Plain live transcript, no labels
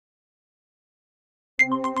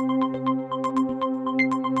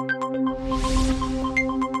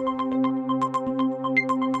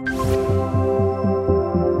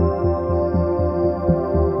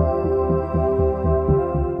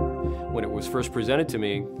first presented to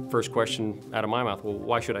me, first question out of my mouth, well,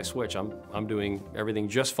 why should I switch? I'm doing everything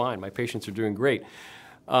just fine. My patients are doing great.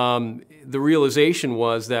 The realization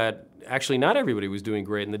was that actually not everybody was doing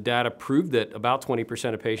great, and the data proved that about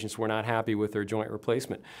 20% of patients were not happy with their joint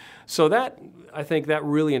replacement. So I think that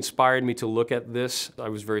really inspired me to look at this. I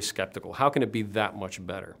was very skeptical. How can it be that much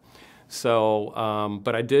better? So,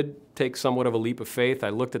 but I did take somewhat of a leap of faith. I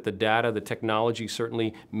looked at the data. The technology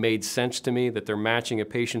certainly made sense to me, that they're matching a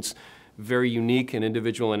patient's very unique and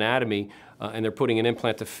individual anatomy, and they're putting an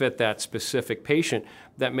implant to fit that specific patient.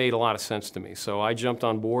 That made a lot of sense to me. So I jumped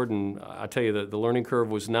on board, and I tell you that the learning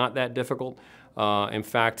curve was not that difficult. In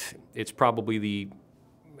fact, it's probably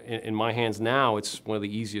in my hands now, it's one of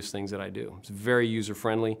the easiest things that I do. It's very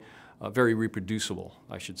user-friendly, very reproducible,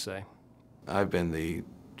 I should say. I've been the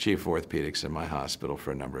chief of orthopedics in my hospital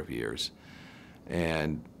for a number of years,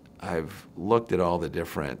 and I've looked at all the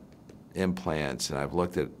different implants, and I've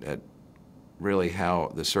looked at really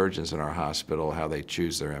how the surgeons in our hospital, how they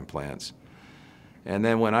choose their implants. And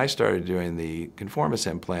then when I started doing the Conformis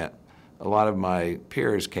implant, a lot of my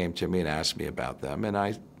peers came to me and asked me about them, and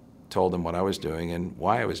I told them what I was doing and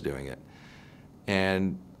why I was doing it.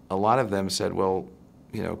 And a lot of them said, well,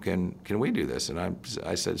 you know, can we do this? And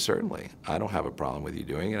I said, certainly. I don't have a problem with you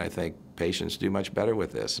doing it. I think patients do much better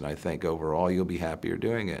with this, and I think overall you'll be happier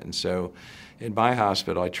doing it. And so in my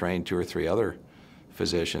hospital, I trained 2 or 3 other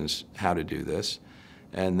physicians how to do this.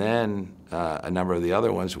 And then a number of the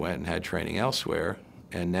other ones went and had training elsewhere.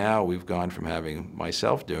 And now we've gone from having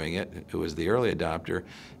myself doing it, who was the early adopter.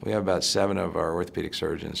 We have about 7 of our orthopedic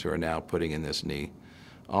surgeons who are now putting in this knee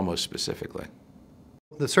almost specifically.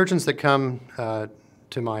 The surgeons that come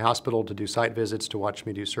to my hospital to do site visits, to watch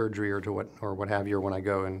me do surgery, or what have you, or when I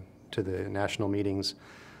go into the national meetings,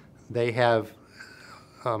 they have,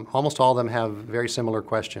 almost all of them have very similar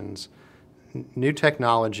questions. New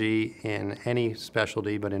technology in any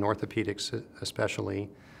specialty, but in orthopedics especially,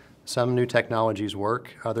 some new technologies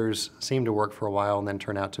work, others seem to work for a while and then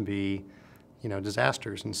turn out to be, you know,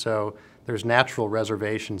 disasters. And so there's natural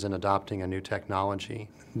reservations in adopting a new technology.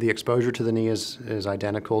 The exposure to the knee is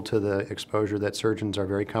identical to the exposure that surgeons are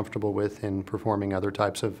very comfortable with in performing other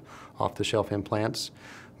types of off-the-shelf implants.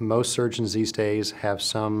 Most surgeons these days have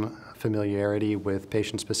some familiarity with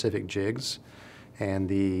patient-specific jigs, and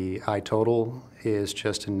the iTotal is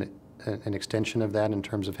just an extension of that in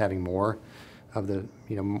terms of having more of the,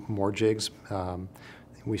 more jigs.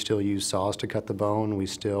 We still use saws to cut the bone. We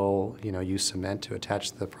still, use cement to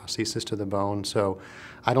attach the prosthesis to the bone. So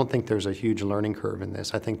I don't think there's a huge learning curve in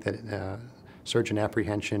this. I think that surgeon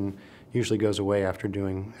apprehension usually goes away after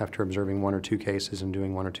observing 1 or 2 cases and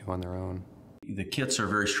doing 1 or 2 on their own. The kits are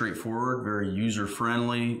very straightforward, very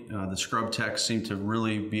user-friendly. The scrub techs seem to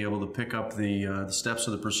really be able to pick up the steps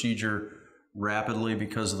of the procedure rapidly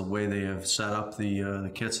because of the way they have set up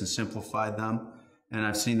the kits and simplified them. And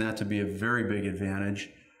I've seen that to be a very big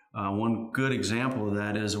advantage. One good example of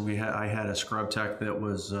that is I had a scrub tech that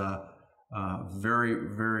was very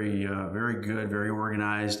good, very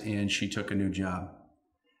organized, and she took a new job.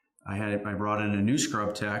 I brought in a new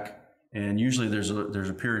scrub tech, and usually there's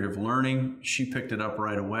a period of learning. She picked it up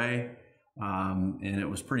right away, and it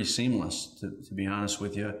was pretty seamless, to be honest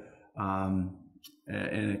with you. And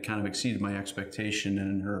it kind of exceeded my expectation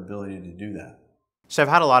in her ability to do that. So I've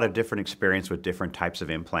had a lot of different experience with different types of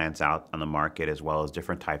implants out on the market, as well as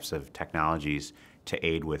different types of technologies to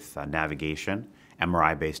aid with navigation,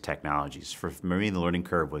 MRI-based technologies. For me, the learning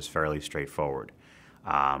curve was fairly straightforward.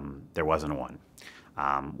 There wasn't one.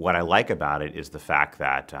 What I like about it is the fact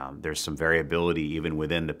that there's some variability even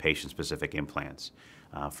within the patient-specific implants.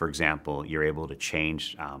 For example, you're able to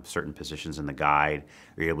change certain positions in the guide.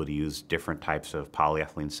 You're able to use different types of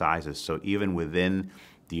polyethylene sizes. So even within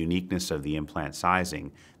the uniqueness of the implant sizing,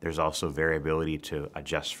 there's also variability to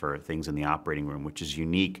adjust for things in the operating room, which is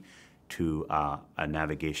unique to a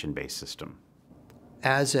navigation-based system.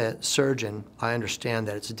 As a surgeon, I understand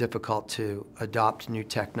that it's difficult to adopt new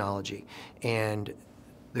technology, and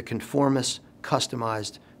the Conformis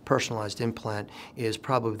customized, personalized implant is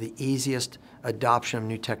probably the easiest adoption of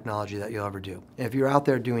new technology that you'll ever do. If you're out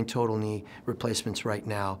there doing total knee replacements right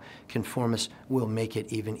now, Conformis will make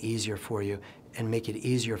it even easier for you, and make it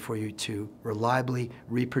easier for you to reliably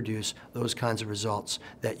reproduce those kinds of results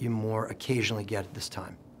that you more occasionally get at this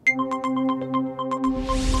time.